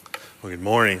Well, good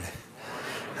morning.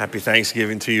 Happy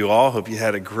Thanksgiving to you all. Hope you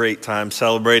had a great time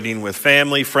celebrating with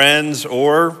family, friends,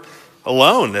 or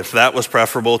alone, if that was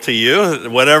preferable to you.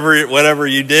 Whatever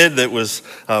you did that was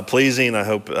pleasing, I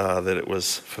hope that it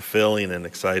was fulfilling and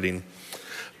exciting.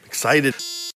 Excited to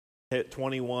hit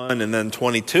 21 and then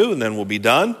 22, and then we'll be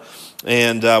done.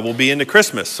 And we'll be into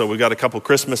Christmas. So we've got a couple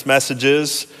Christmas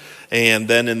messages. And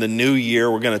then in the new year,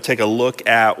 we're going to take a look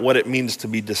at what it means to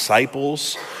be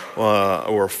disciples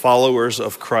or followers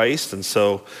of Christ. And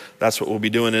so that's what we'll be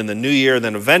doing in the new year.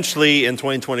 Then eventually in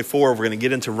 2024, we're going to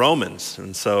get into Romans.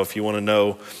 And so if you want to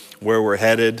know where we're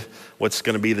headed, what's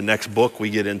going to be the next book we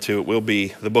get into, it will be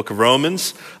the book of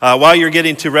Romans. While you're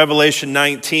getting to Revelation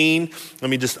 19, let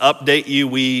me just update you.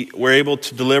 We were able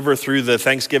to deliver through the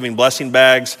Thanksgiving blessing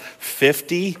bags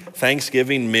 50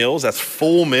 Thanksgiving meals. That's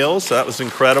full meals, so that was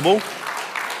incredible.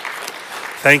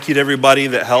 Thank you to everybody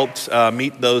that helped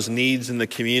meet those needs in the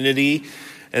community.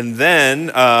 And then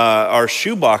our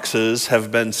shoe boxes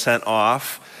have been sent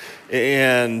off.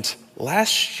 And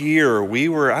last year,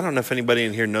 I don't know if anybody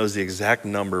in here knows the exact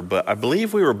number, but I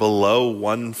believe we were below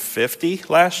 150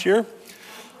 last year.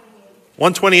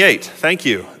 128, thank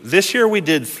you. This year we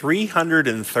did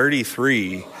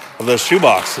 333 of those shoe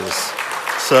boxes.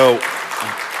 So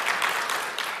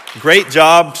great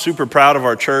job, super proud of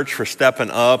our church for stepping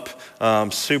up.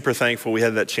 Super thankful we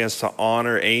had that chance to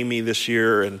honor Amy this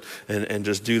year and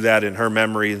just do that in her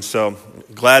memory. And so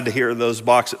glad to hear those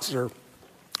boxes are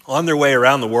on their way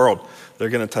around the world. They're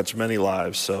going to touch many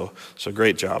lives, so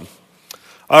great job.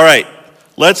 All right,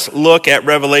 let's look at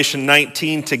Revelation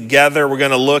 19 together. We're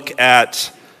going to look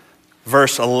at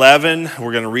verse 11.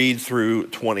 We're going to read through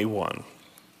 21.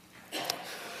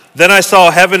 Then I saw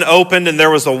heaven opened, and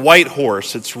there was a white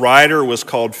horse. Its rider was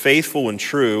called Faithful and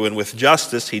True, and with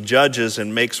justice he judges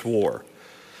and makes war.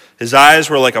 His eyes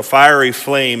were like a fiery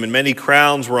flame, and many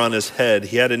crowns were on his head.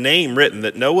 He had a name written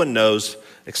that no one knows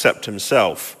except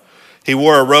himself. He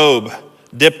wore a robe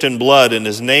dipped in blood, and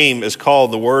his name is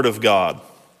called the Word of God.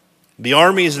 The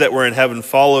armies that were in heaven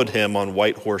followed him on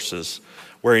white horses,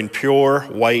 wearing pure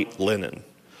white linen.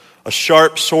 A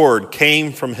sharp sword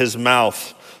came from his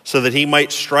mouth, so that he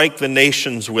might strike the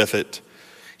nations with it.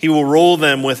 He will rule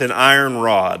them with an iron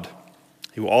rod.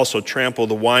 He will also trample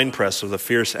the winepress of the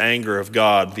fierce anger of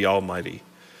God, the Almighty.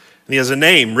 And he has a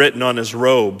name written on his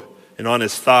robe and on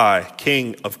his thigh,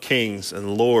 King of Kings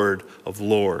and Lord of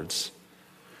Lords.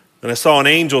 And I saw an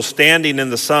angel standing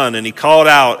in the sun, and he called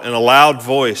out in a loud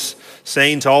voice,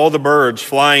 saying to all the birds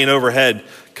flying overhead,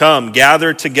 "Come,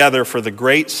 gather together for the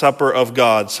great supper of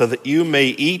God, so that you may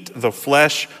eat the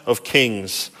flesh of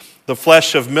kings, the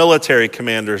flesh of military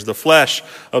commanders, the flesh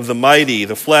of the mighty,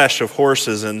 the flesh of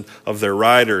horses and of their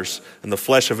riders, and the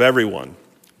flesh of everyone,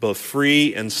 both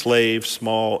free and slave,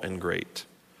 small and great."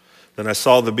 Then I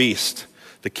saw the beast,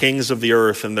 the kings of the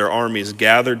earth and their armies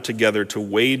gathered together to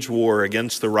wage war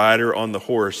against the rider on the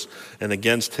horse and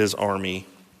against his army.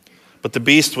 But the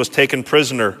beast was taken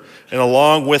prisoner, and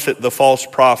along with it the false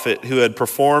prophet who had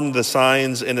performed the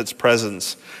signs in its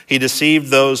presence. He deceived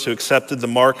those who accepted the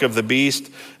mark of the beast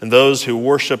and those who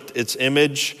worshipped its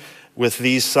image with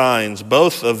these signs.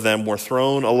 Both of them were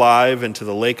thrown alive into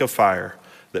the lake of fire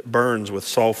that burns with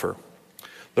sulfur.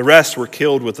 The rest were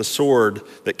killed with the sword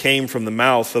that came from the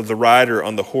mouth of the rider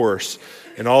on the horse,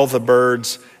 and all the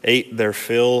birds ate their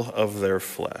fill of their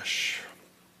flesh.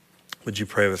 Would you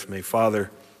pray with me?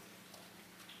 Father,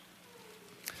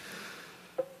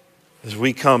 as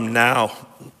we come now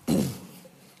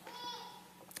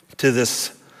to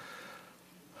this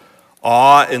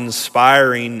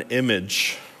awe-inspiring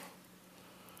image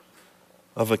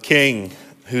of a king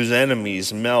whose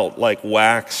enemies melt like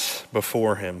wax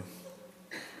before him,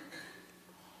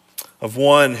 of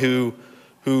one who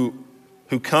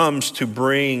comes to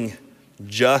bring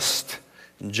just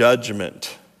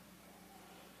judgment,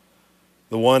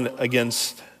 the one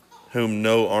against whom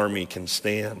no army can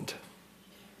stand.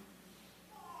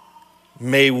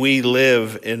 May we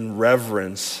live in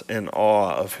reverence and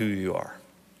awe of who you are.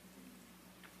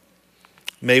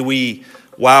 May we,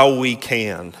 while we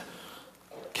can,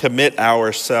 commit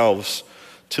ourselves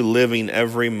to living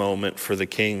every moment for the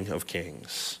King of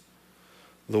Kings,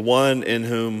 the one in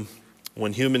whom,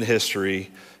 when human history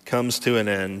comes to an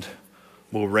end,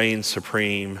 will reign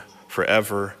supreme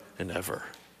forever and ever.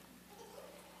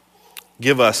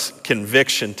 Give us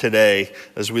conviction today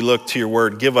as we look to your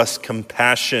word. Give us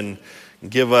compassion.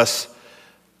 Give us,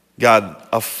 God,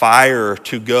 a fire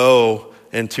to go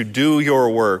and to do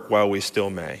your work while we still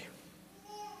may.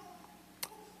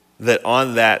 That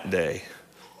on that day,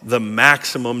 the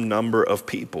maximum number of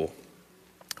people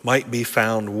might be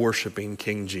found worshiping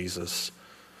King Jesus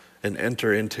and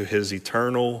enter into his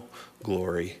eternal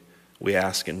glory. We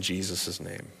ask in Jesus'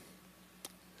 name.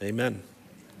 Amen.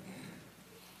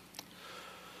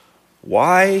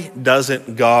 Why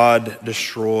doesn't God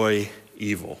destroy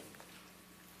evil?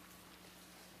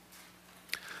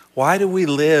 Why do we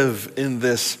live in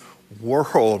this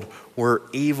world where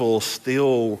evil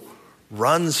still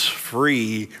runs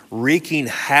free, wreaking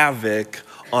havoc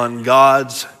on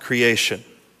God's creation?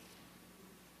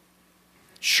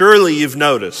 Surely you've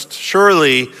noticed,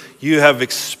 surely you have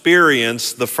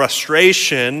experienced the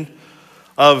frustration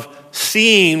of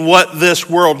seeing what this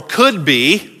world could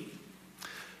be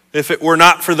if it were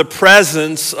not for the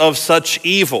presence of such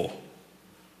evil.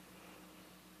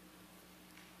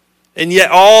 And yet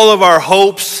all of our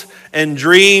hopes and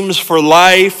dreams for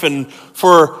life and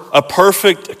for a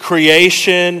perfect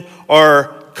creation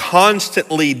are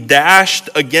constantly dashed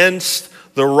against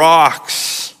the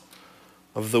rocks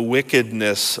of the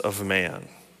wickedness of man.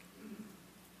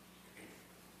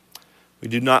 We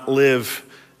do not live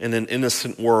in an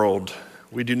innocent world.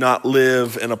 We do not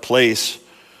live in a place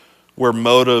where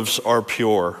motives are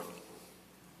pure,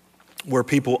 where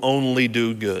people only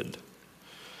do good.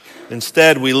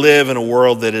 Instead, we live in a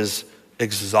world that is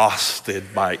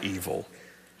exhausted by evil.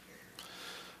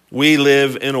 We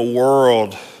live in a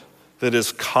world that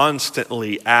is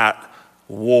constantly at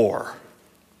war.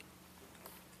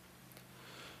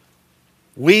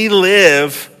 We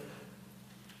live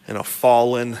in a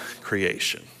fallen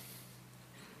creation.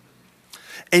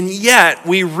 And yet,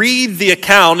 we read the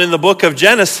account in the book of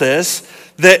Genesis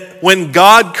that when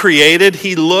God created,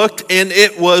 he looked and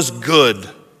it was good.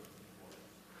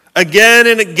 Again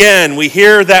and again, we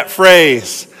hear that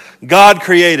phrase, God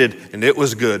created and it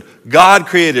was good. God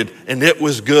created and it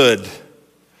was good.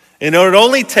 And it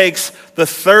only takes the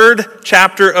 3rd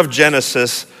chapter of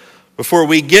Genesis before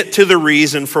we get to the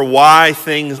reason for why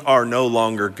things are no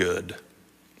longer good.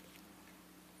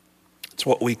 It's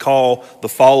what we call the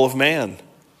fall of man.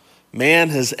 Man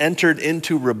has entered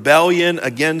into rebellion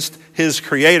against his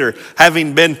Creator.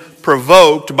 Having been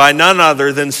provoked by none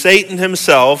other than Satan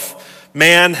himself,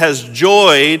 man has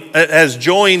joined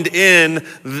in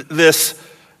this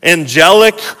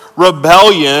angelic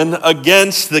rebellion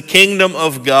against the kingdom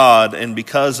of God, and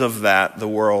because of that, the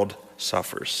world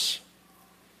suffers.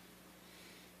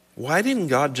 Why didn't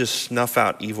God just snuff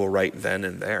out evil right then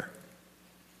and there?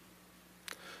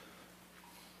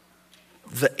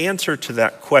 The answer to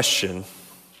that question,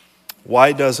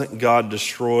 why doesn't God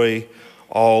destroy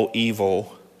all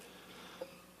evil,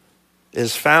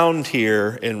 is found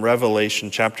here in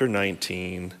Revelation chapter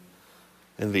 19,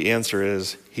 and the answer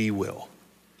is he will.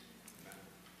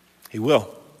 He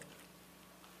will.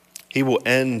 He will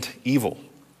end evil.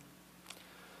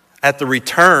 At the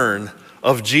return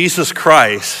of Jesus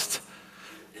Christ,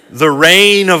 the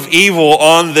reign of evil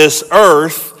on this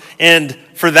earth, and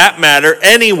for that matter,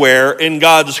 anywhere in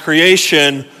God's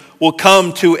creation, will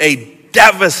come to a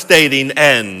devastating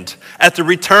end. At the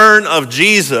return of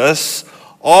Jesus,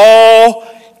 all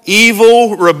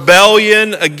evil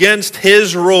rebellion against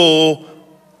his rule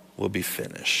will be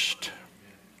finished.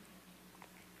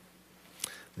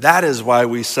 That is why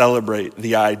we celebrate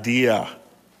the idea,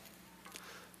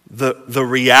 the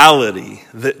reality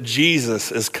that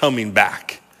Jesus is coming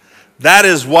back. That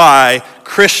is why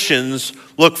Christians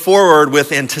look forward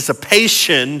with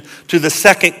anticipation to the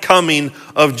second coming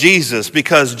of Jesus,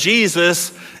 because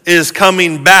Jesus is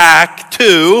coming back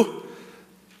to,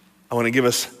 I want to give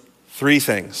us 3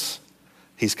 things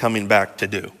he's coming back to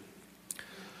do.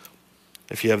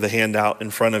 If you have the handout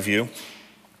in front of you,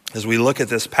 as we look at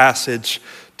this passage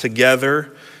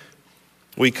together,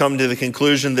 we come to the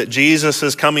conclusion that Jesus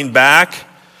is coming back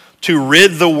to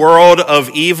rid the world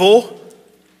of evil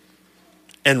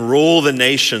and rule the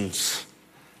nations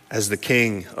as the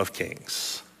King of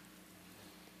Kings.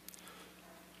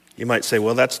 You might say,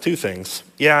 well, that's 2 things.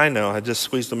 Yeah, I know. I just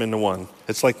squeezed them into one.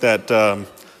 It's like that,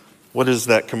 what is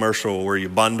that commercial where you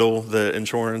bundle the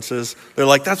insurances? They're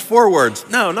like, that's 4 words.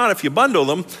 No, not if you bundle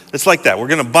them. It's like that. We're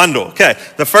going to bundle. Okay,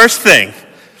 the first thing,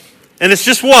 and it's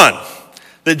just one,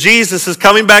 that Jesus is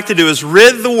coming back to do is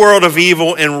rid the world of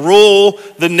evil and rule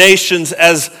the nations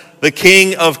as the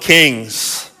King of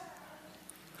Kings.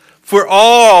 For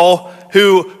all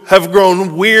who have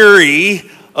grown weary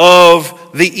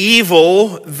of the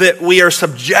evil that we are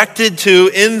subjected to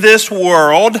in this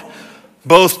world,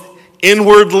 both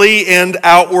inwardly and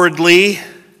outwardly,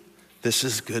 this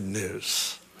is good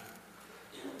news.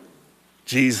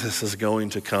 Jesus is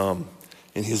going to come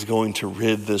and he's going to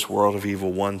rid this world of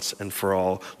evil once and for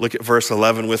all. Look at verse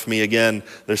 11 with me again.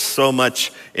 There's so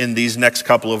much in these next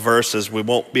couple of verses. We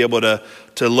won't be able to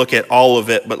look at all of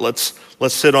it, but let's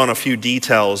sit on a few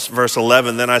details. Verse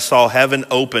 11, then I saw heaven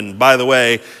open. By the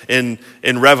way, in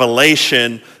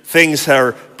Revelation, things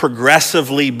are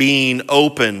progressively being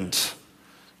opened.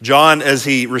 John, as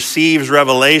he receives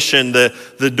revelation,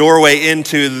 the doorway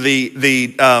into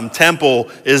the temple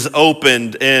is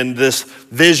opened, and this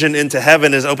vision into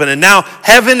heaven is open. And now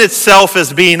heaven itself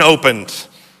is being opened.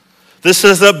 This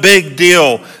is a big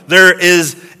deal. There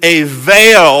is a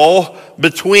veil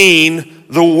between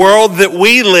the world that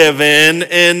we live in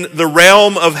and the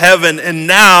realm of heaven. And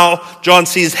now John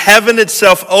sees heaven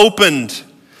itself opened,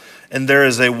 and there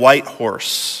is a white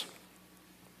horse.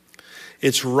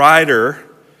 Its rider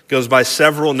goes by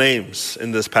several names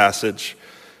in this passage.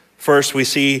 First, we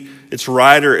see its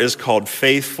rider is called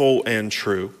Faithful and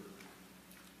True.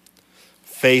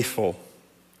 Faithful.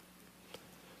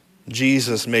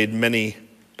 Jesus made many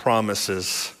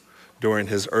promises during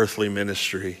his earthly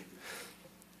ministry,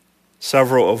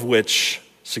 several of which,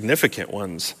 significant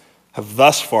ones, have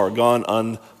thus far gone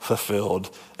unfulfilled,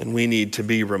 and we need to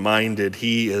be reminded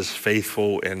he is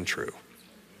faithful and true.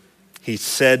 He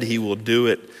said he will do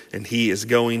it, and he is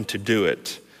going to do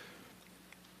it.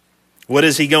 What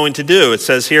is he going to do? It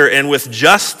says here, and with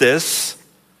justice,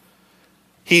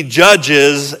 he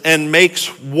judges and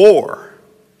makes war.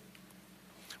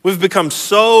 We've become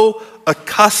so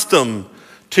accustomed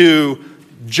to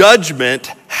judgment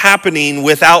happening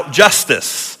without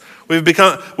justice. We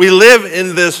live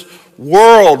in this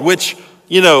world which,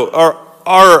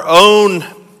 our own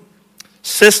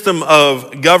system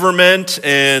of government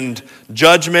and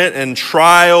judgment and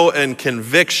trial and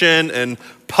conviction and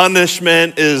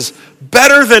punishment is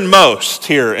better than most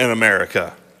here in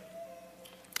America.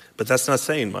 But that's not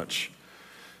saying much,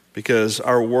 because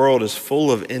our world is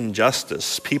full of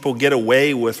injustice. People get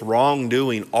away with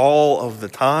wrongdoing all of the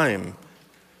time,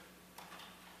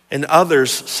 and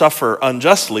others suffer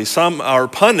unjustly. Some are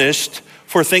punished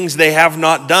for things they have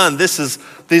not done.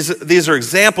 These are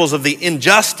examples of the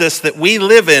injustice that we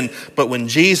live in. But when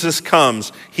Jesus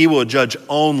comes, he will judge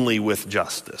only with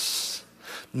justice.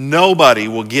 Nobody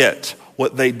will get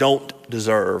what they don't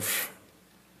deserve.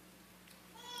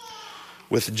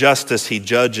 With justice, he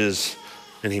judges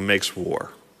and he makes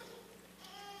war.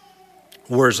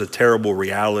 War is a terrible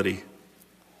reality.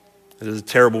 It is a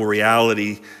terrible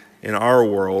reality in our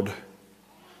world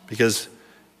because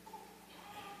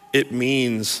it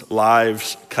means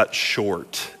lives cut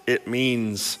short. It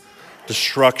means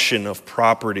destruction of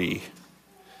property.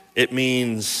 It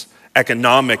means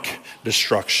economic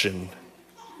destruction.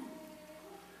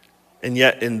 And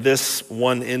yet, in this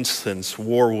one instance,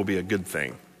 war will be a good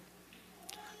thing,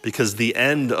 because the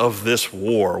end of this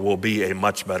war will be a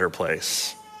much better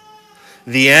place.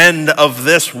 The end of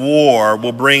this war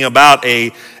will bring about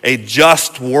a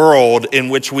just world in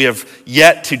which we have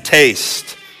yet to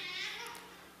taste.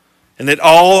 And it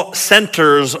all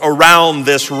centers around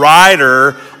this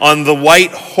rider on the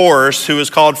white horse who is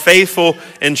called Faithful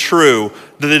and True.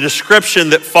 The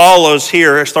description that follows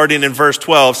here, starting in verse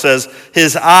 12, says,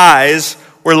 his eyes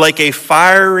were like a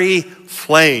fiery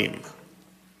flame,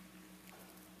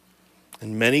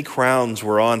 and many crowns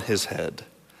were on his head.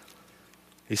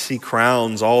 You see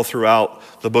crowns all throughout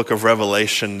the book of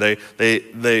Revelation.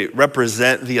 They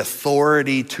represent the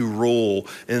authority to rule.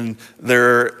 And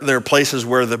there are places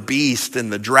where the beast and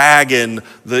the dragon,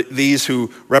 these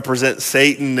who represent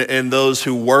Satan and those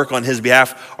who work on his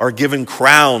behalf, are given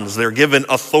crowns. They're given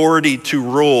authority to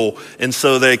rule. And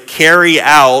so they carry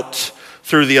out,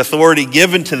 through the authority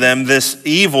given to them, this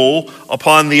evil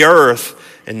upon the earth.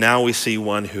 And now we see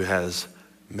one who has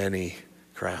many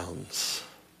crowns.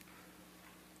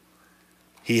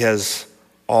 He has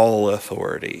all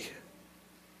authority.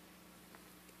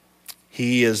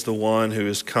 He is the one who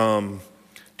has come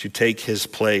to take his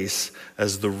place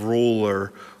as the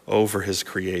ruler over his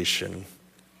creation.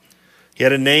 He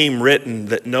had a name written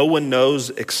that no one knows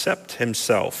except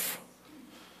himself.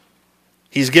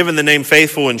 He's given the name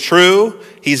Faithful and True.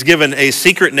 He's given a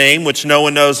secret name which no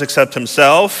one knows except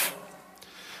himself.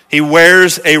 He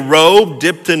wears a robe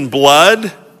dipped in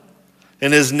blood,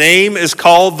 and his name is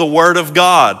called the Word of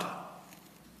God.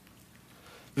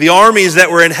 The armies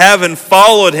that were in heaven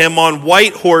followed him on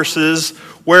white horses,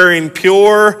 wearing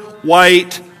pure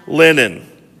white linen.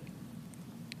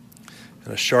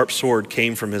 And a sharp sword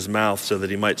came from his mouth so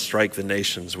that he might strike the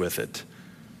nations with it.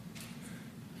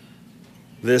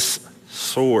 This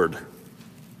sword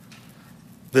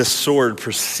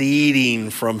proceeding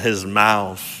from his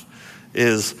mouth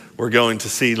is, we're going to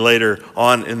see later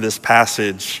on in this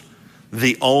passage,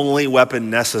 the only weapon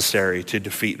necessary to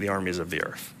defeat the armies of the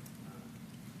earth.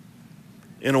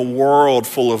 In a world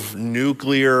full of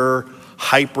nuclear,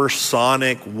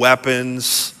 hypersonic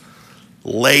weapons,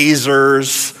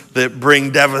 lasers that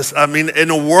bring in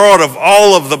a world of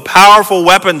all of the powerful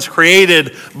weapons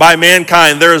created by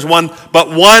mankind, there is one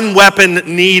weapon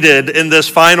needed in this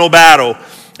final battle,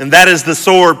 and that is the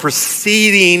sword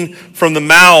proceeding from the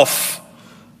mouth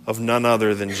of none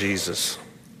other than Jesus.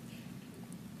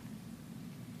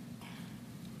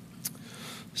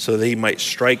 So that he might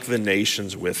strike the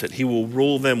nations with it. He will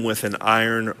rule them with an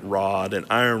iron rod. An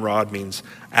iron rod means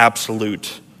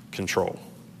absolute control.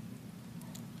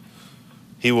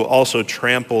 He will also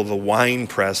trample the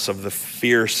winepress of the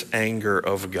fierce anger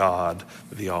of God,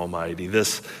 the Almighty.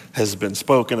 This has been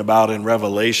spoken about in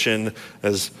Revelation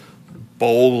as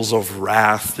bowls of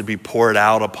wrath to be poured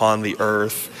out upon the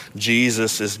earth.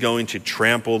 Jesus is going to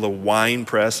trample the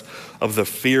winepress of the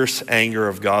fierce anger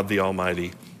of God, the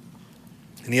Almighty.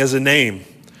 And he has a name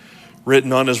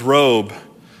written on his robe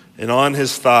and on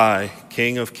his thigh,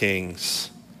 King of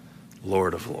Kings,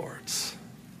 Lord of Lords.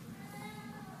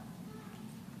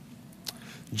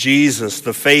 Jesus,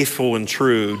 the faithful and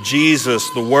true. Jesus,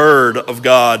 the Word of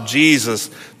God.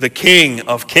 Jesus, the King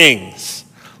of Kings,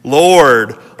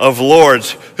 Lord of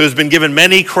Lords, who has been given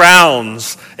many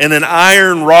crowns and an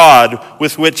iron rod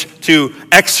with which to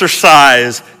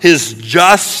exercise his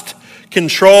just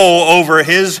control over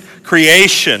his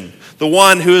creation, the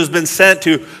one who has been sent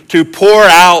to pour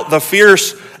out the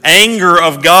fierce anger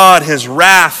of God, his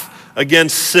wrath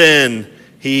against sin.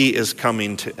 He is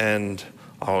coming to end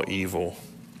all evil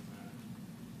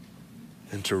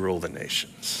and to rule the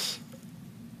nations.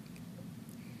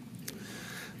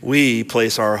 We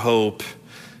place our hope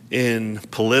in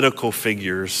political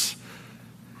figures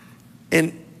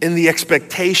in the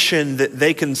expectation that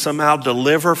they can somehow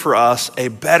deliver for us a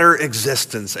better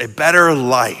existence, a better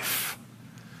life.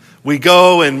 We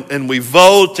go and we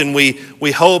vote, and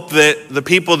we hope that the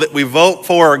people that we vote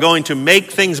for are going to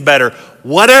make things better.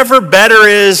 Whatever better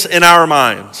is in our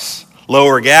minds.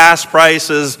 Lower gas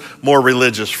prices, more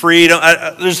religious freedom.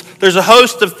 There's a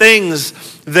host of things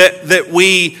that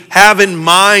we have in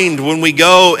mind when we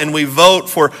go and we vote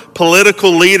for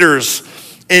political leaders.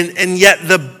 And yet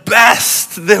the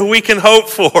best that we can hope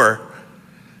for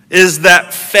is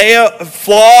that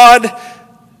flawed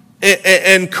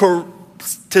and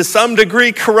to some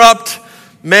degree corrupt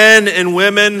men and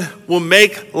women will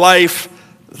make life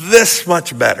this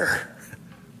much better.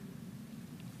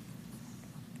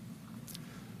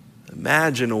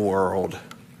 Imagine a world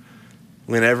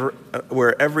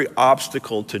where every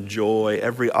obstacle to joy,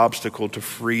 every obstacle to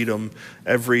freedom,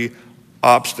 every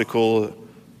obstacle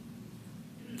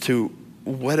to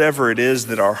whatever it is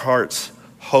that our hearts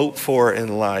hope for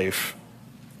in life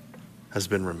has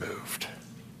been removed.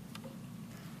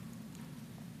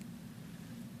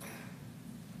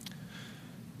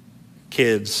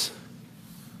 Kids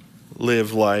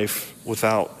live life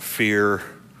without fear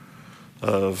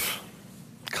of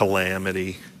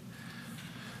calamity.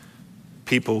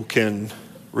 People can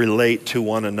relate to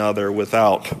one another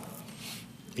without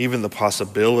even the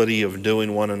possibility of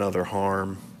doing one another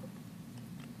harm.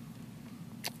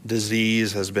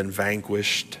 Disease has been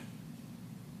vanquished.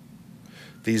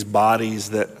 These bodies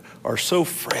that are so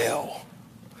frail,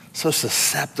 so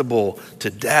susceptible to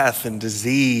death and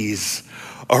disease,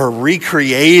 are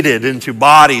recreated into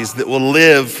bodies that will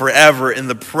live forever in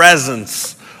the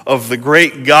presence of the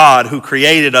great God who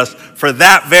created us for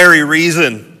that very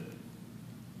reason.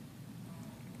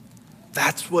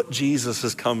 That's what Jesus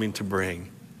is coming to bring.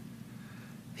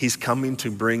 He's coming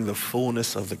to bring the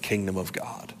fullness of the kingdom of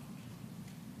God.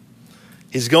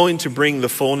 He's going to bring the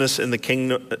fullness in the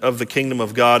kingdom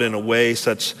of God in a way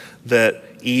such that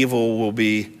evil will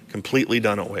be completely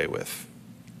done away with.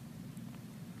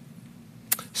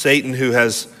 Satan, who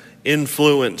has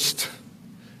influenced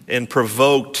and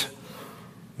provoked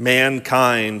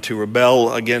mankind to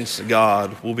rebel against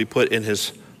God, will be put in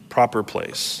his proper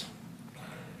place.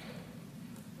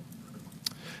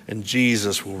 And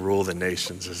Jesus will rule the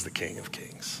nations as the King of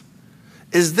Kings.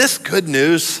 Is this good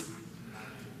news?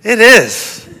 It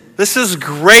is. This is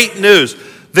great news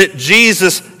that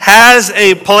Jesus has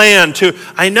a plan to.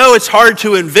 I know it's hard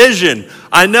to envision.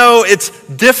 I know it's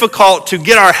difficult to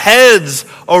get our heads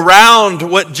around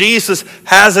what Jesus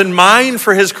has in mind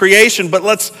for his creation, but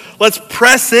let's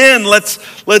press in. Let's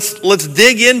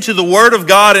dig into the Word of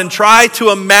God and try to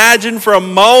imagine for a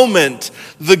moment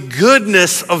the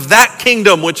goodness of that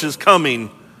kingdom which is coming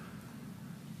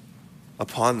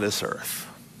upon this earth.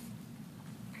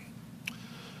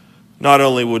 Not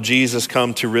only will Jesus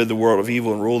come to rid the world of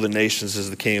evil and rule the nations as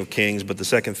the King of Kings, but the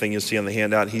second thing you'll see on the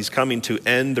handout, he's coming to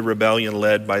end the rebellion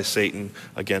led by Satan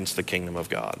against the kingdom of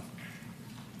God.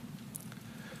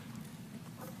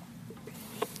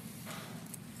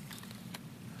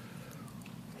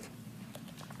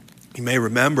 You may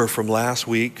remember from last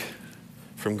week,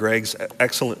 from Greg's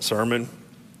excellent sermon,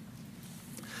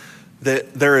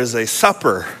 that there is a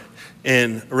supper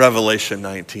in Revelation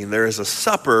 19. There is a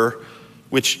supper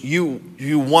which you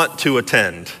want to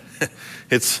attend.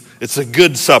 It's a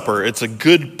good supper. It's a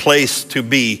good place to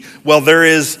be. Well, there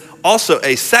is also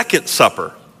a second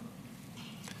supper.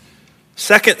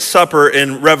 Second supper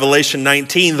in Revelation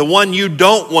 19, the one you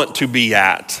don't want to be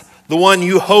at, the one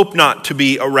you hope not to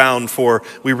be around for.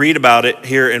 We read about it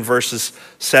here in verses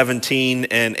 17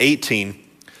 and 18.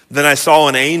 Then I saw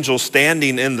an angel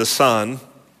standing in the sun.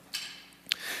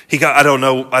 I don't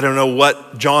know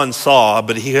what John saw,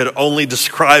 but he could only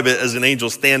describe it as an angel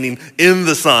standing in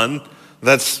the sun.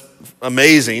 That's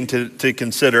amazing to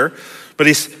consider. But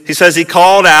he says he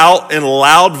called out in a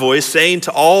loud voice, saying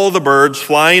to all the birds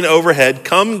flying overhead,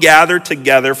 "Come gather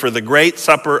together for the great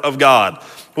supper of God."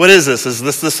 What is this? Is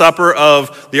this the supper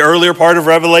of the earlier part of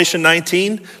Revelation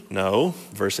 19? No.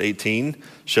 Verse 18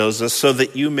 shows us, so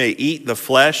that you may eat the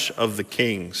flesh of the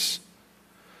kings,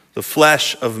 the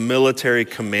flesh of military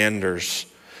commanders,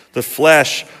 the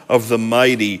flesh of the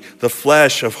mighty, the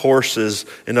flesh of horses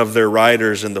and of their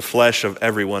riders, and the flesh of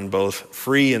everyone, both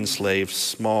free and slave,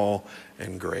 small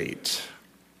and great.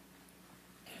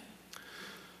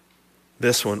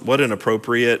 This one, what an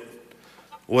appropriate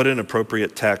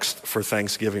text for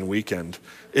Thanksgiving weekend.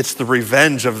 It's the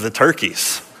revenge of the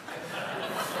turkeys.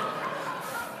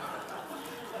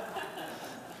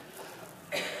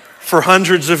 For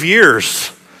hundreds of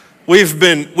years, we've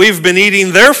been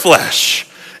eating their flesh.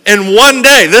 And one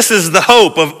day, this is the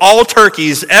hope of all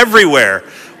turkeys everywhere.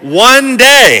 One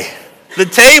day, the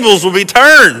tables will be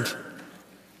turned.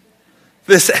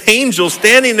 This angel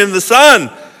standing in the sun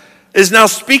is now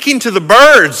speaking to the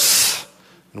birds.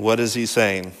 And what is he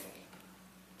saying?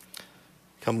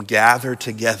 Come gather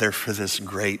together for this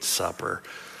great supper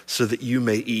so that you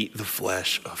may eat the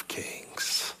flesh of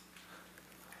kings.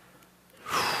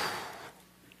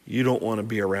 You don't want to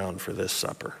be around for this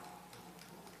supper.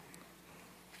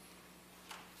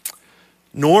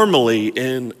 Normally,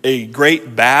 in a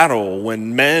great battle,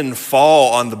 when men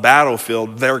fall on the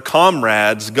battlefield, their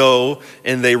comrades go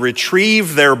and they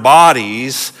retrieve their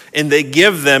bodies and they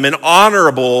give them an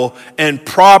honorable and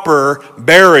proper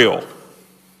burial.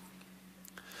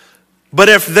 But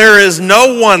if there is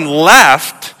no one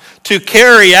left to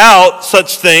carry out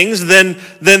such things, then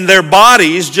their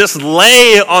bodies just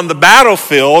lay on the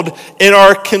battlefield and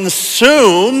are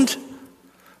consumed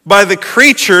by the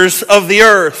creatures of the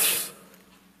earth.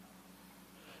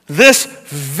 This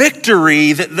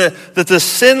victory that the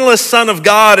sinless Son of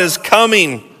God is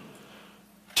coming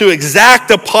to exact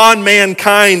upon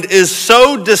mankind is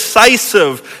so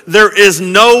decisive, there is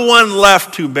no one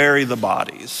left to bury the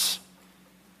bodies.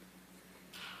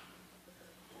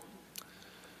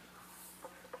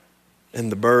 And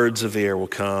the birds of the air will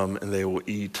come and they will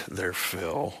eat their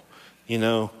fill. You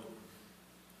know,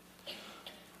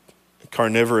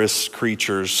 carnivorous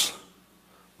creatures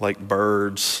like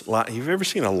birds. You've ever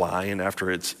seen a lion after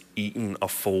it's eaten a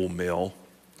full meal?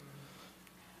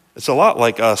 It's a lot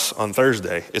like us on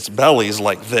Thursday. Its belly's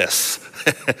like this.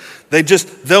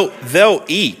 They'll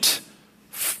eat.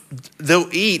 They'll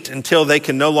eat until they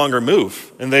can no longer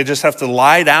move. And they just have to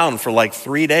lie down for like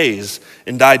 3 days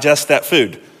and digest that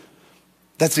food.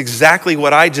 That's exactly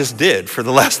what I just did for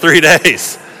the last 3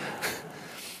 days.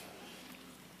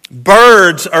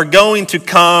 Birds are going to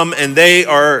come and they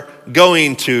are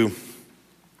going to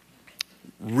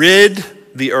rid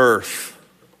the earth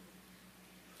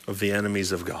of the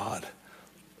enemies of God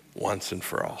once and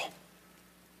for all.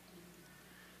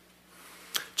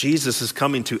 Jesus is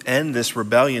coming to end this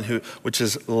rebellion which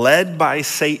is led by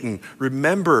Satan.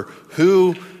 Remember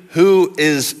who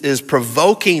is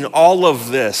provoking all of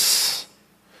this.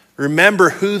 Remember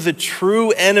who the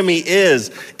true enemy is.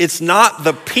 It's not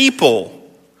the people.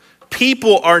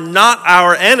 People are not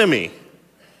our enemy.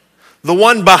 The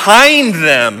one behind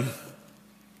them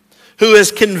who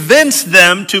has convinced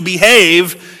them to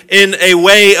behave in a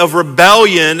way of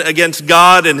rebellion against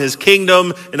God and his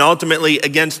kingdom and ultimately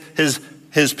against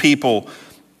his people.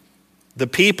 The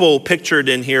people pictured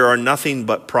in here are nothing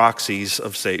but proxies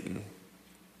of Satan.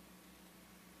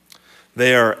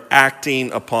 They are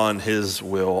acting upon his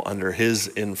will under his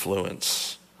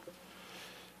influence.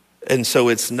 And so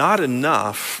it's not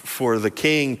enough for the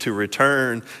king to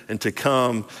return and to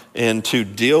come and to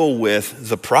deal with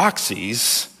the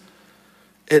proxies.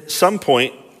 at some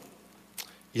point,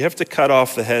 you have to cut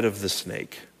off the head of the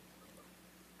snake.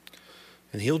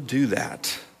 And he'll do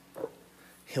that.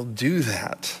 He'll do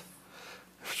that.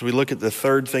 As we look at the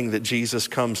third thing that Jesus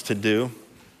comes to do,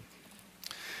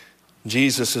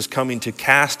 Jesus is coming to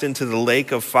cast into the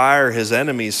lake of fire his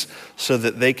enemies so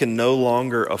that they can no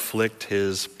longer afflict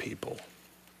his people.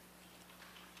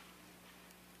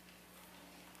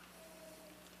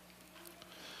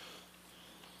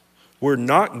 We're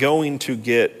not going to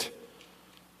get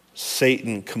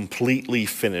Satan completely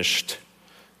finished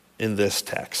in this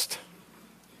text,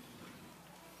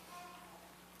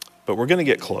 but we're going to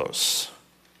get close.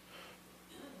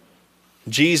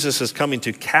 Jesus is coming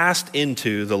to cast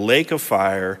into the lake of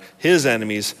fire his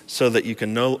enemies so that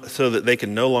they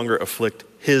can no longer afflict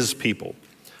his people.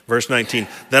 Verse 19,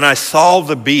 then I saw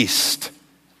the beast.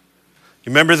 You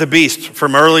remember the beast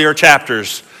from earlier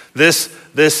chapters. This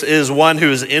is one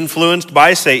who is influenced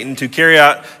by Satan to carry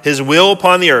out his will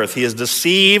upon the earth. He has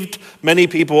deceived many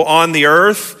people on the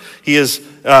earth. He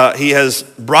has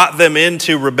brought them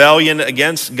into rebellion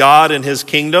against God and his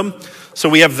kingdom. So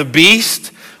we have the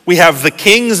beast. We have the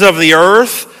kings of the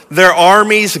earth, their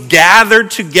armies gathered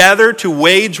together to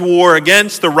wage war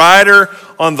against the rider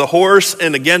on the horse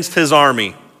and against his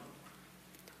army.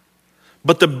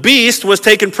 But the beast was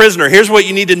taken prisoner. Here's what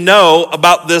you need to know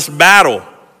about this battle.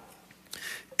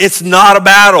 It's not a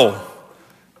battle.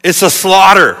 It's a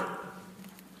slaughter.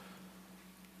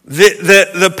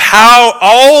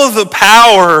 All of the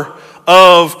power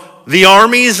of the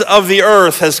armies of the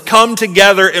earth has come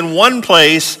together in one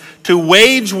place to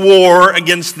wage war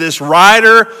against this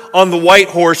rider on the white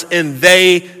horse, and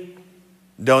they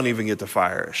don't even get to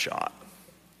fire a shot.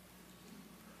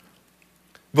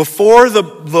 Before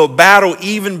the battle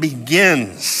even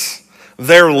begins,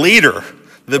 their leader,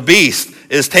 the beast,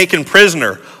 is taken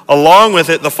prisoner. Along with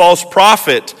it, the false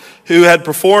prophet who had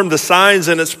performed the signs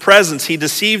in its presence. He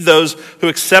deceived those who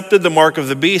accepted the mark of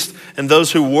the beast and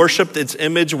those who worshiped its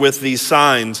image with these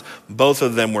signs. Both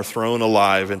of them were thrown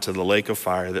alive into the lake of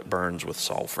fire that burns with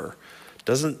sulfur.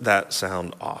 Doesn't that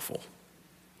sound awful?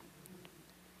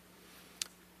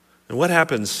 And what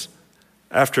happens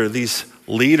after these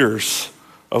leaders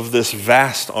of this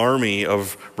vast army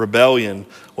of rebellion?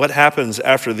 What happens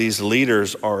after these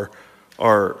leaders are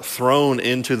thrown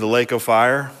into the lake of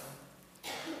fire?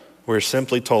 We're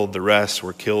simply told the rest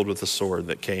were killed with the sword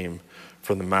that came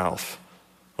from the mouth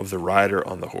of the rider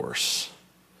on the horse.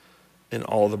 And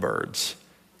all the birds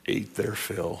ate their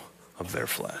fill of their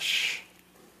flesh.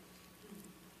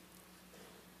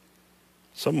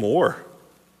 Some more.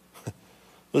 It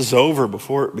was over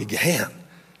before it began.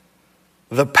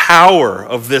 The power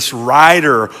of this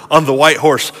rider on the white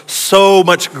horse, so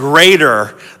much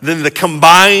greater than the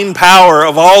combined power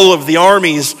of all of the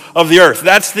armies of the earth.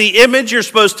 That's the image you're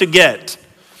supposed to get.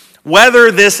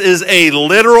 Whether this is a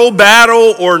literal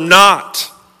battle or not.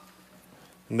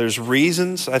 And there's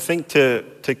reasons, I think, to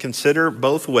consider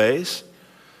both ways.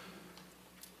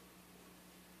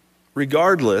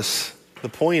 Regardless, the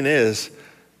point is,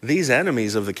 these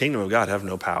enemies of the kingdom of God have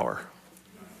no power.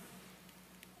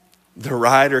 The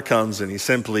rider comes and he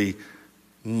simply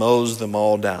mows them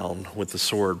all down with the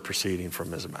sword proceeding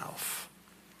from his mouth.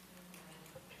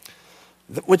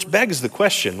 Which begs the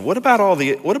question, what about all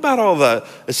the,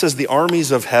 it says the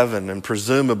armies of heaven, and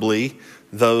presumably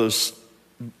those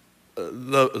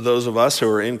of us who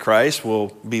are in Christ will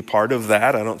be part of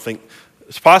that. I don't think,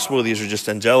 it's possible these are just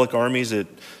angelic armies.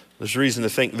 There's reason to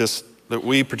think that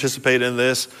we participate in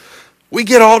this. We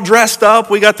get all dressed up.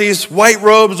 We got these white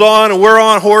robes on and we're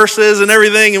on horses and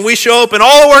everything, and we show up and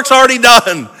all the work's already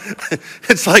done.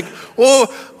 It's like, well,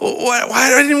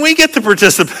 why didn't we get to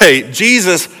participate?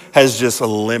 Jesus has just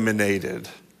eliminated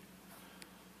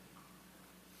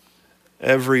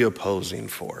every opposing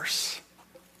force.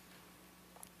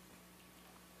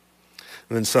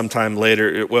 And then sometime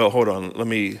later, hold on,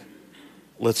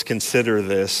 let's consider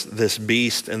this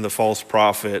beast and the false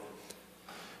prophet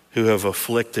who have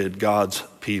afflicted God's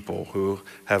people, who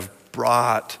have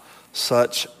brought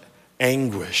such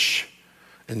anguish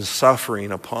and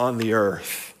suffering upon the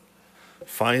earth,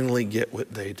 finally get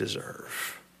what they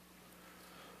deserve.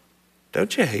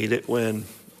 Don't you hate it when,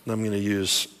 I'm going to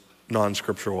use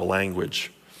non-scriptural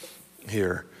language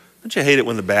here, don't you hate it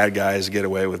when the bad guys get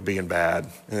away with being bad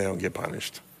and they don't get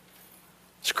punished?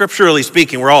 Scripturally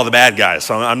speaking, we're all the bad guys,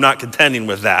 so I'm not contending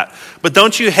with that. But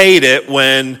don't you hate it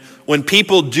when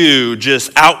people do just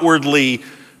outwardly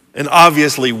and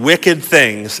obviously wicked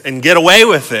things and get away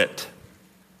with it?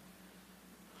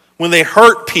 When they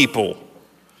hurt people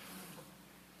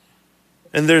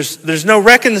and there's no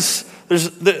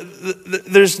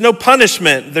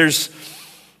punishment,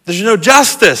 There's no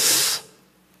justice.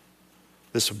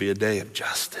 This will be a day of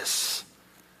justice.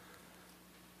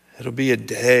 It'll be a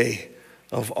day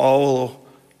of all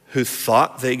who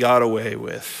thought they got away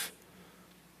with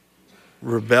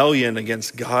rebellion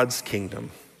against God's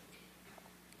kingdom.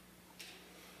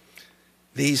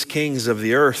 These kings of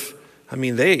the earth, I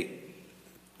mean, they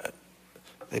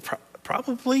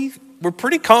probably were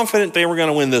pretty confident they were going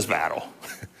to win this battle.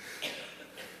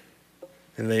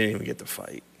 And they didn't even get to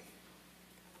fight.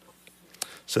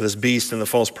 So this beast and the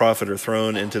false prophet are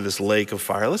thrown into this lake of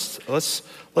fire. Let's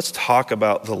talk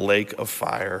about the lake of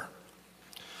fire.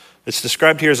 It's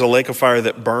described here as a lake of fire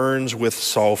that burns with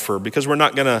sulfur. Because we're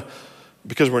not going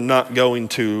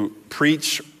to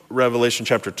preach Revelation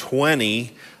chapter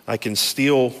 20, I can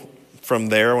steal from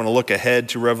there. I want to look ahead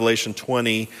to Revelation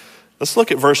 20. Let's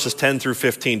look at verses 10 through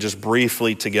 15 just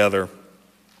briefly together.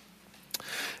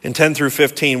 In 10 through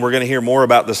 15, we're going to hear more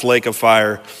about this lake of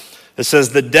fire. It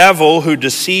says, the devil who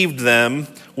deceived them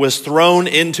was thrown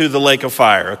into the lake of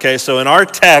fire. Okay, so in our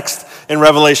text in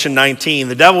Revelation 19,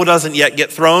 the devil doesn't yet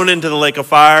get thrown into the lake of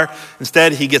fire.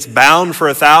 Instead, he gets bound for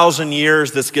 1,000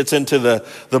 years. This gets into the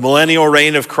millennial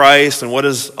reign of Christ. And what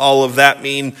does all of that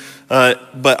mean?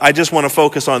 But I just want to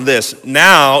focus on this.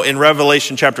 Now, in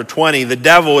Revelation chapter 20, the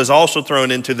devil is also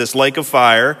thrown into this lake of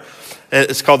fire.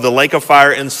 It's called the lake of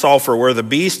fire and sulfur, where the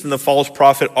beast and the false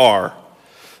prophet are.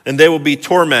 And they will be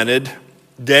tormented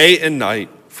day and night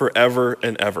forever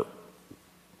and ever.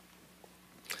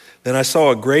 Then I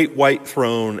saw a great white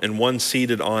throne and one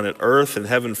seated on it. Earth and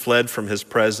heaven fled from his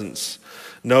presence.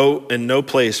 No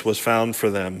place was found for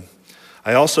them.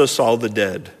 I also saw the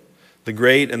dead, the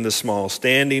great and the small,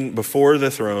 standing before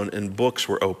the throne, and books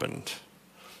were opened.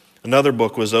 Another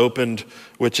book was opened,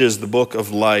 which is the book of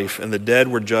life, and the dead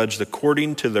were judged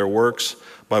according to their works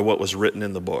by what was written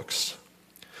in the books.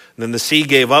 And then the sea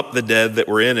gave up the dead that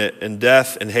were in it, and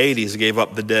death and Hades gave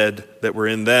up the dead that were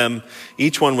in them.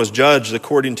 Each one was judged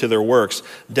according to their works.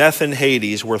 Death and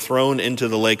Hades were thrown into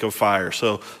the lake of fire.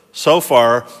 So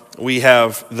far, we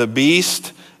have the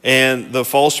beast and the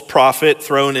false prophet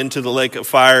thrown into the lake of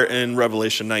fire in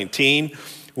Revelation 19.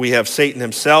 We have Satan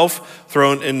himself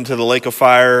thrown into the lake of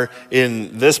fire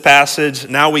in this passage.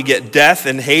 Now we get death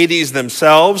and Hades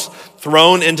themselves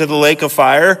thrown into the lake of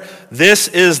fire. This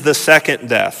is the second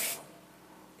death.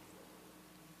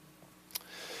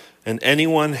 And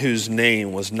anyone whose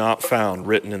name was not found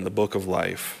written in the book of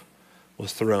life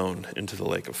was thrown into the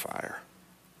lake of fire.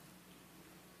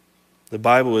 The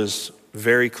Bible is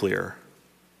very clear.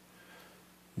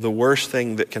 The worst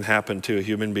thing that can happen to a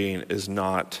human being is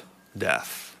not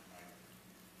death.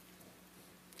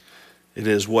 It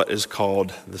is what is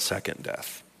called the second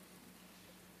death.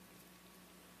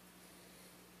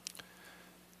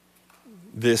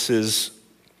 This is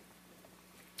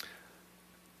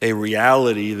a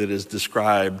reality that is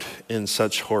described in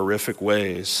such horrific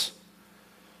ways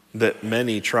that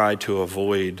many try to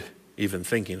avoid even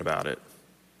thinking about it.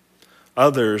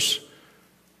 Others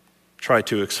try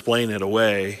to explain it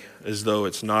away as though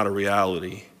it's not a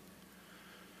reality.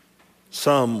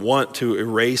 Some want to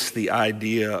erase the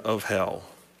idea of hell.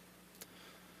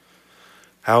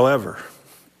 However,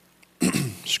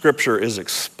 Scripture is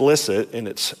explicit in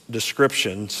its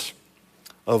descriptions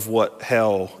of what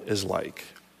hell is like.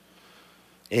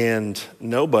 And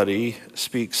nobody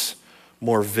speaks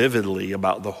more vividly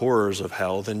about the horrors of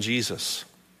hell than Jesus.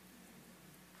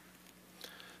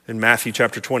 In Matthew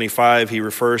chapter 25, he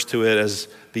refers to it as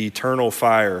the eternal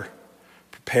fire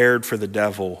prepared for the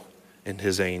devil and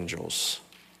his angels.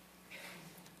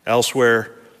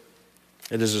 Elsewhere,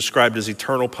 it is described as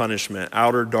eternal punishment,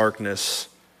 outer darkness,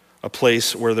 a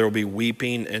place where there will be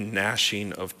weeping and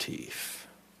gnashing of teeth.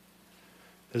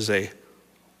 It is a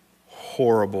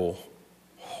horrible,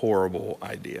 horrible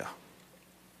idea.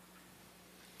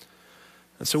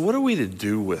 And so what are we to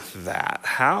do with that?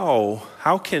 How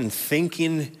can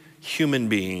thinking human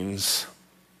beings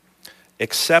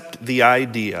accept the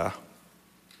idea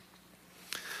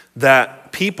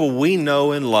that people we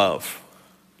know and love,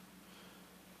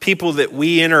 people that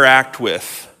we interact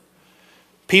with,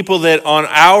 people that on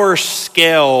our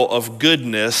scale of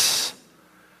goodness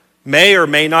may or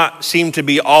may not seem to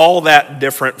be all that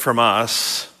different from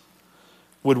us,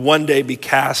 would one day be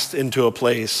cast into a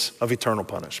place of eternal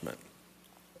punishment?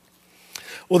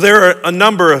 Well, there are a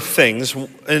number of things,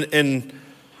 and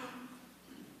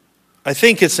I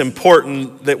think it's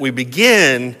important that we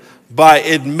begin by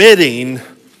admitting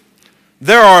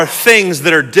there are things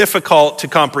that are difficult to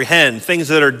comprehend, things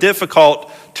that are difficult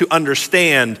to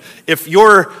understand. Let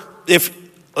me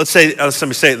say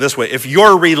it this way, if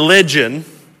your religion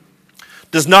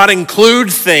does not include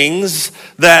things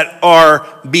that are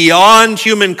beyond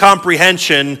human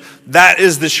comprehension, that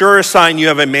is the surest sign you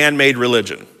have a man-made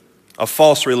religion, a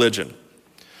false religion.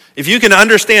 If you can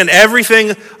understand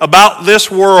everything about this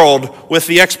world with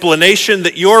the explanation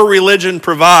that your religion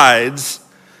provides,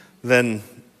 then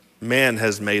man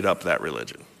has made up that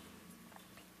religion.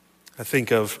 I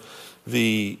think of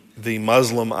the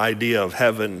Muslim idea of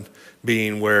heaven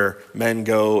being where men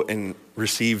go and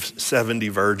receive 70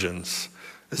 virgins.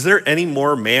 Is there any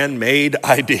more man-made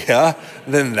idea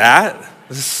than that?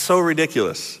 This is so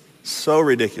ridiculous, so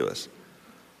ridiculous.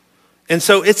 And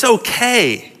so it's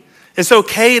okay. It's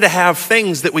okay to have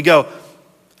things that we go,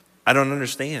 I don't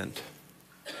understand.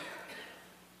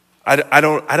 I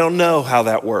don't know how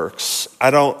that works.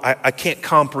 I can't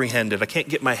comprehend it. I can't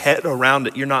get my head around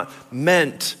it. You're not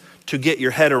meant to get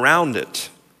your head around it.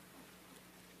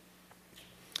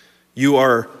 You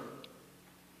are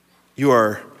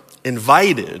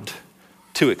invited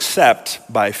to accept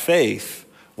by faith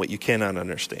what you cannot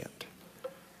understand.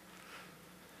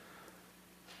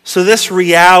 So this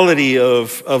reality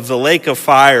of the lake of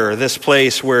fire, this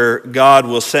place where God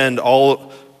will send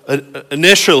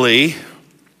initially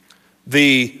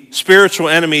the spiritual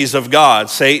enemies of God,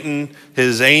 Satan,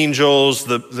 his angels,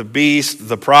 the beast,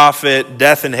 the prophet,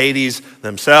 death and Hades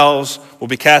themselves will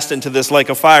be cast into this lake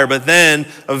of fire, but then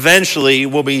eventually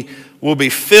will be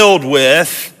filled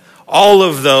with all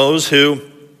of those who,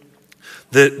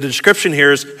 the description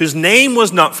here is, whose name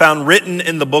was not found written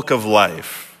in the book of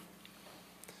life.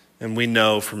 And we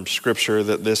know from Scripture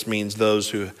that this means those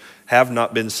who have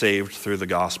not been saved through the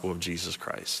gospel of Jesus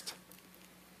Christ.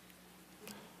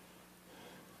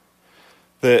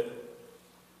 The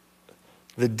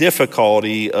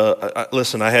difficulty,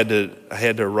 listen, I had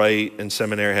to write in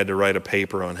seminary, I had to write a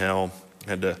paper on hell.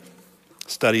 I had to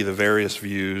study the various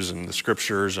views and the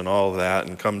scriptures and all of that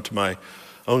and come to my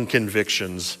own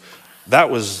convictions. That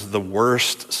was the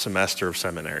worst semester of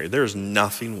seminary. There's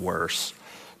nothing worse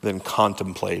than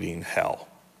contemplating hell.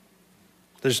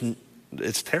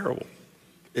 It's terrible.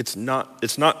 It's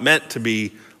not meant to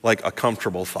be like a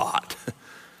comfortable thought.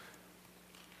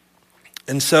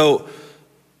 And so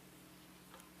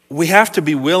we have to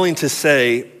be willing to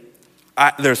say,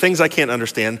 there are things I can't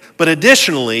understand, but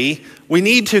additionally, we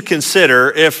need to consider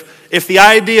if the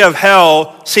idea of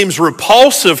hell seems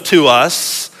repulsive to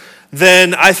us,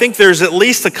 then I think there's at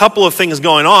least a couple of things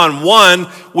going on. One,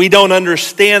 we don't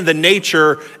understand the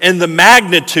nature and the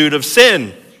magnitude of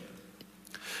sin.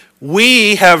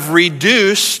 We have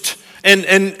reduced, and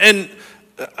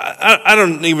I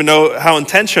don't even know how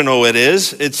intentional it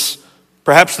is. It's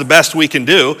perhaps the best we can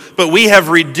do, but we have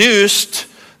reduced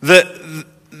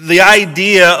the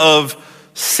idea of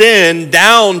sin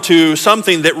down to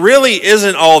something that really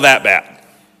isn't all that bad.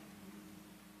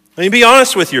 I mean, be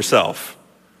honest with yourself.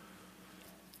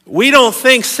 We don't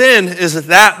think sin is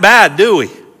that bad, do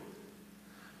we?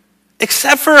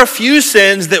 Except for a few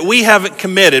sins that we haven't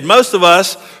committed. Most of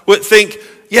us would think,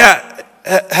 yeah,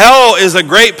 hell is a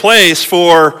great place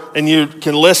for, and you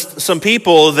can list some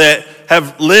people that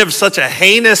have lived such a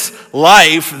heinous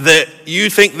life that you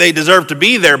think they deserve to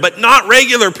be there, but not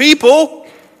regular people.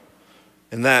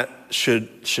 And that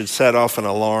should set off an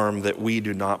alarm that we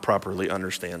do not properly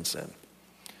understand sin.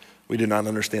 We do not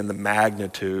understand the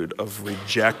magnitude of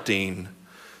rejecting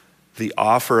the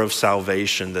offer of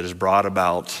salvation that is brought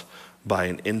about by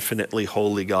an infinitely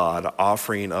holy God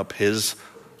offering up his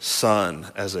Son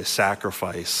as a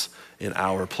sacrifice in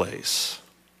our place.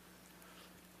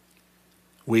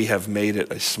 We have made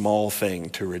it a small thing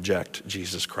to reject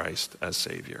Jesus Christ as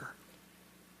Savior.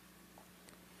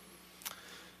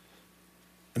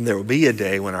 And there will be a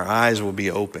day when our eyes will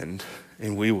be opened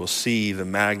and we will see the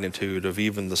magnitude of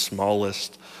even the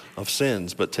smallest of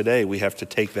sins. But today we have to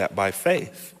take that by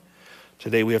faith.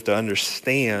 Today we have to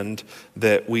understand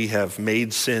that we have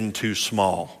made sin too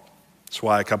small. That's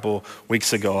why a couple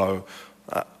weeks ago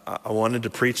I wanted to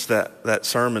preach that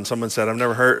sermon. Someone said, I've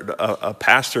never heard a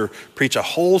pastor preach a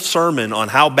whole sermon on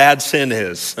how bad sin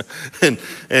is.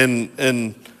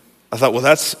 and I thought, well,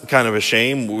 that's kind of a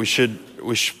shame. We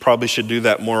probably should do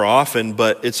that more often,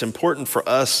 but it's important for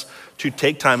us to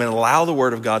take time and allow the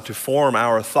Word of God to form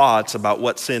our thoughts about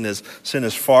what sin is. Sin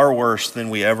is far worse than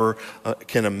we ever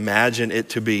can imagine it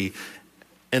to be.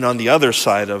 And on the other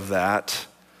side of that,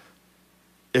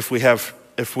 if we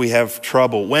have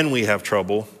trouble, when we have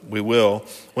trouble, we will.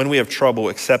 When we have trouble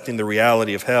accepting the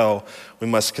reality of hell, we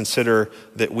must consider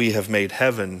that we have made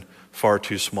heaven far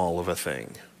too small of a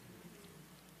thing.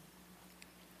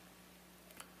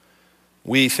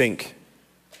 We think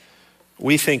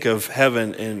of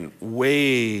heaven in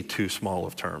way too small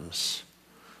of terms.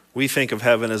 We think of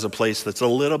heaven as a place that's a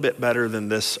little bit better than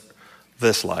this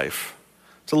life.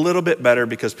 It's a little bit better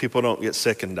because people don't get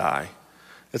sick and die.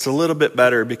 It's a little bit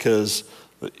better because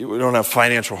we don't have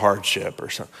financial hardship or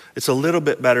something. It's a little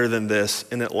bit better than this,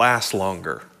 and it lasts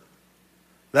longer.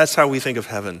 That's how we think of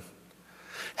heaven.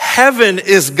 Heaven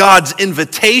is God's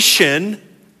invitation,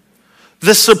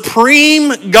 the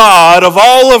supreme God of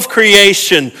all of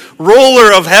creation,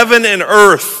 ruler of heaven and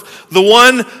earth, the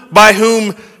one by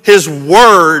whom his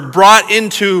word brought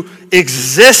into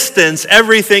existence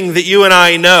everything that you and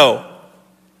I know.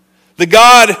 The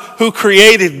God who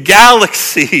created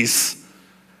galaxies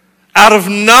out of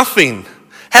nothing.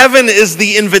 Heaven is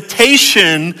the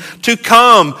invitation to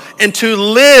come and to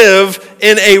live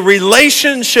in a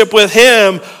relationship with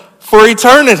him for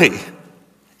eternity.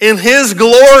 In his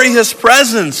glorious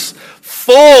presence,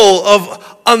 full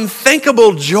of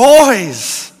unthinkable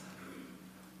joys.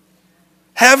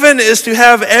 Heaven is to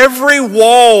have every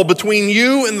wall between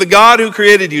you and the God who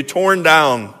created you torn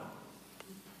down,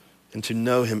 and to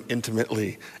know him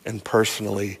intimately and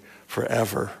personally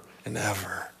forever and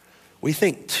ever. We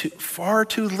think far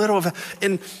too little of it.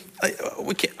 And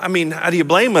how do you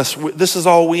blame us? This is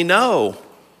all we know.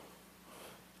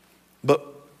 But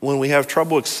when we have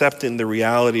trouble accepting the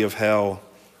reality of hell,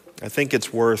 I think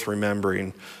it's worth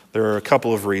remembering there are a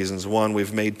couple of reasons. One,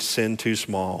 we've made sin too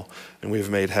small, and we've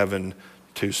made heaven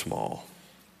too small.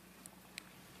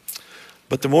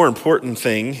 But the more important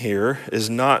thing here is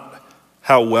not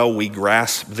how well we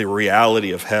grasp the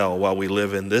reality of hell while we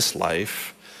live in this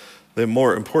life. The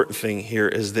more important thing here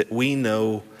is that we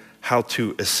know how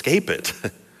to escape it.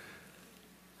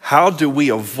 How do we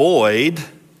avoid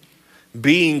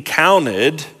being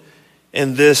counted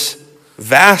in this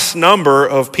vast number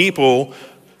of people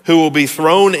who will be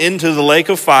thrown into the lake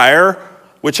of fire,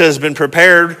 which has been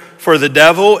prepared for the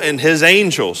devil and his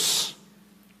angels?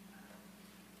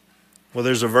 Well,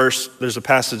 there's a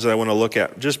passage that I want to look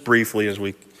at just briefly as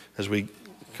we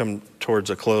come towards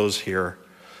a close here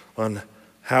on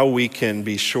how we can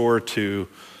be sure to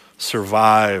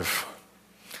survive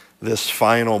this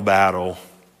final battle,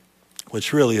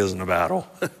 which really isn't a battle.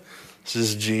 This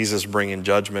is Jesus bringing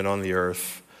judgment on the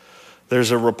earth.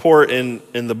 There's a report in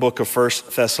the book of 1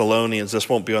 Thessalonians. This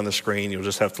won't be on the screen. You'll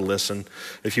just have to listen.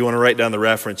 If you want to write down the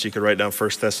reference, you could write down 1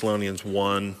 Thessalonians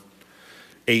 1,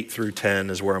 8 through 10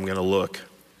 is where I'm going to look.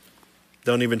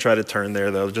 Don't even try to turn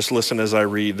there, though. Just listen as I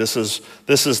read. This is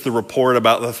the report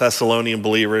about the Thessalonian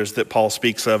believers that Paul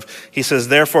speaks of. He says,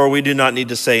 "Therefore we do not need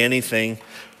to say anything,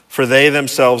 for they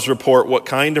themselves report what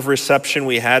kind of reception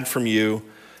we had from you,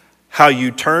 how you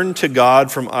turned to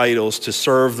God from idols to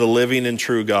serve the living and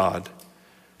true God,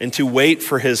 and to wait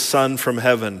for his Son from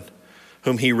heaven,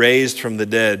 whom he raised from the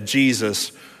dead,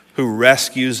 Jesus, who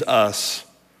rescues us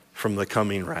from the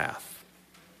coming wrath."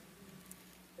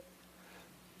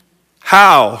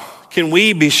 How can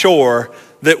we be sure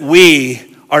that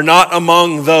we are not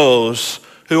among those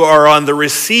who are on the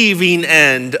receiving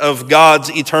end of God's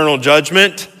eternal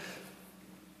judgment?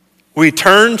 We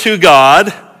turn to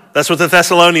God. That's what the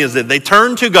Thessalonians did. They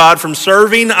turned to God from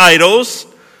serving idols.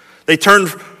 They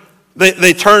turned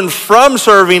from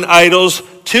serving idols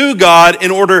to God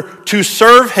in order to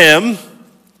serve him.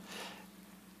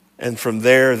 And from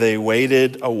there they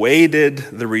awaited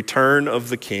the return of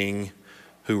the King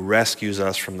who rescues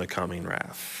us from the coming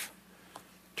wrath.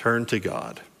 Turn to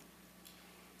God.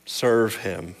 Serve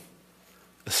him.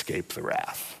 Escape the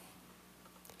wrath.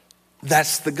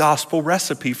 That's the gospel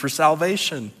recipe for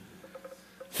salvation.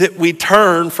 That we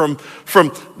turn from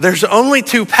there's only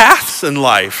two paths in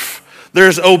life.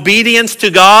 There's obedience to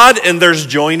God and there's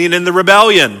joining in the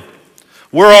rebellion.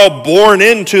 We're all born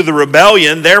into the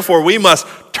rebellion, therefore we must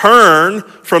turn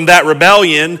from that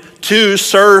rebellion to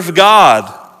serve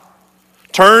God.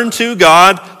 Turn to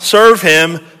God, serve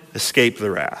him, escape the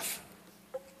wrath.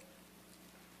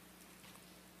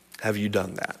 Have you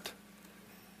done that?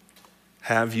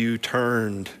 Have you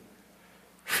turned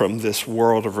from this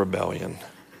world of rebellion?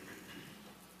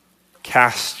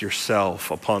 Cast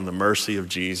yourself upon the mercy of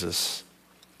Jesus,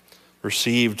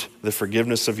 received the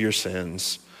forgiveness of your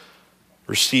sins,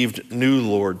 received new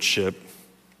lordship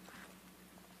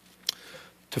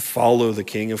to follow the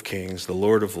King of Kings, the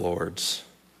Lord of Lords,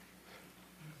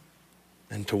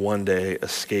 and to one day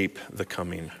escape the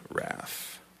coming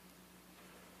wrath.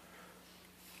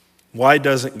 Why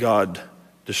doesn't God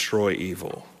destroy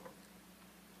evil?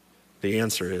 The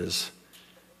answer is,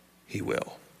 he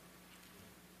will.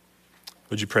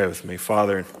 Would you pray with me?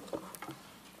 Father,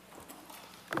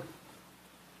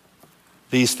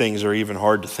 these things are even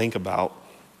hard to think about.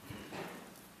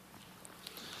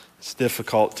 It's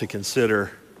difficult to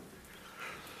consider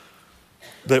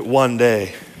that one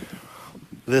day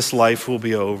this life will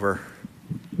be over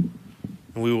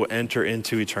and we will enter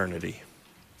into eternity.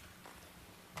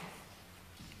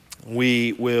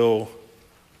 We will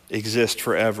exist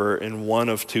forever in one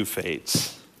of two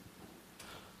fates: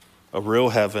 a real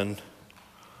heaven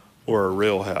or a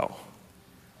real hell.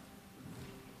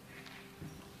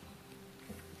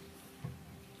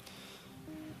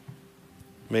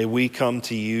 May we come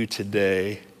to you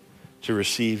today to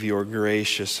receive your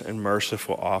gracious and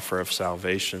merciful offer of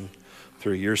salvation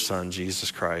through your Son,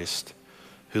 Jesus Christ,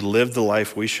 who lived the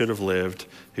life we should have lived,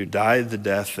 who died the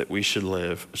death that we should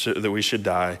live, so that we should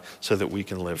die, so that we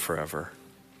can live forever.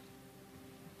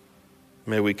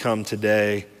 May we come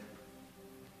today,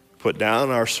 put down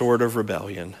our sword of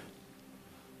rebellion,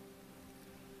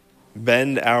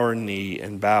 bend our knee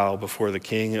and bow before the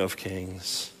King of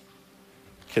Kings,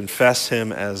 confess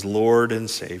him as Lord and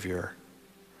Savior,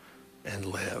 and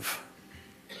live.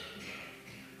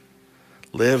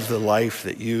 Live the life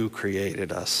that you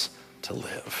created us to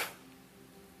live.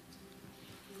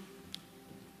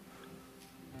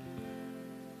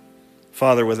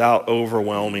 Father, without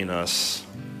overwhelming us,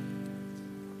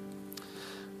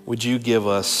 would you give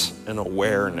us an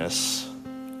awareness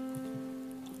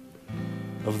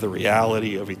of the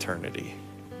reality of eternity?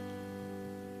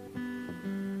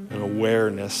 An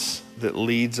awareness that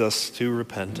leads us to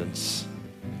repentance,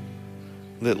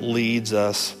 that leads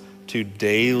us to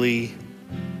daily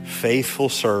faithful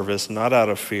service, not out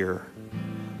of fear,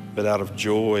 but out of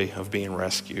joy of being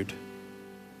rescued,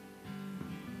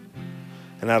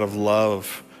 and out of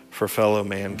love for fellow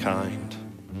mankind.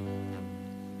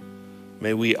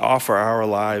 May we offer our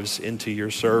lives into your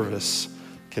service,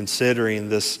 considering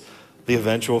this the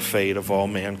eventual fate of all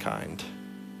mankind,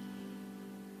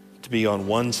 to be on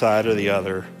one side or the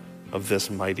other of this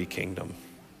mighty kingdom,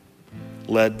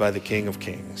 led by the King of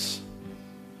Kings,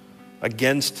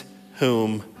 against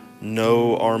whom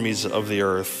no armies of the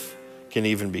earth can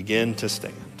even begin to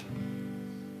stand.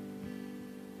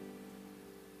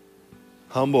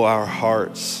 Humble our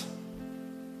hearts.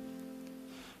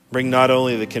 Bring not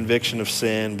only the conviction of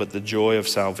sin, but the joy of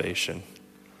salvation,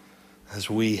 as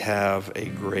we have a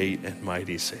great and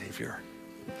mighty Savior.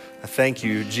 I thank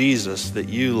you, Jesus, that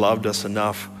you loved us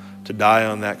enough to die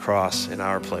on that cross in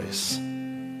our place,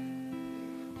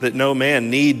 that no man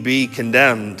need be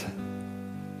condemned,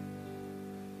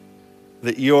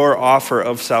 that your offer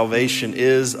of salvation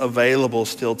is available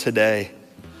still today.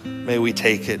 May we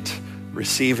take it,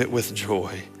 receive it with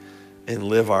joy, and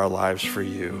live our lives for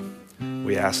you.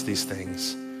 We ask these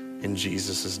things in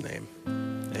Jesus' name.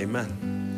 Amen.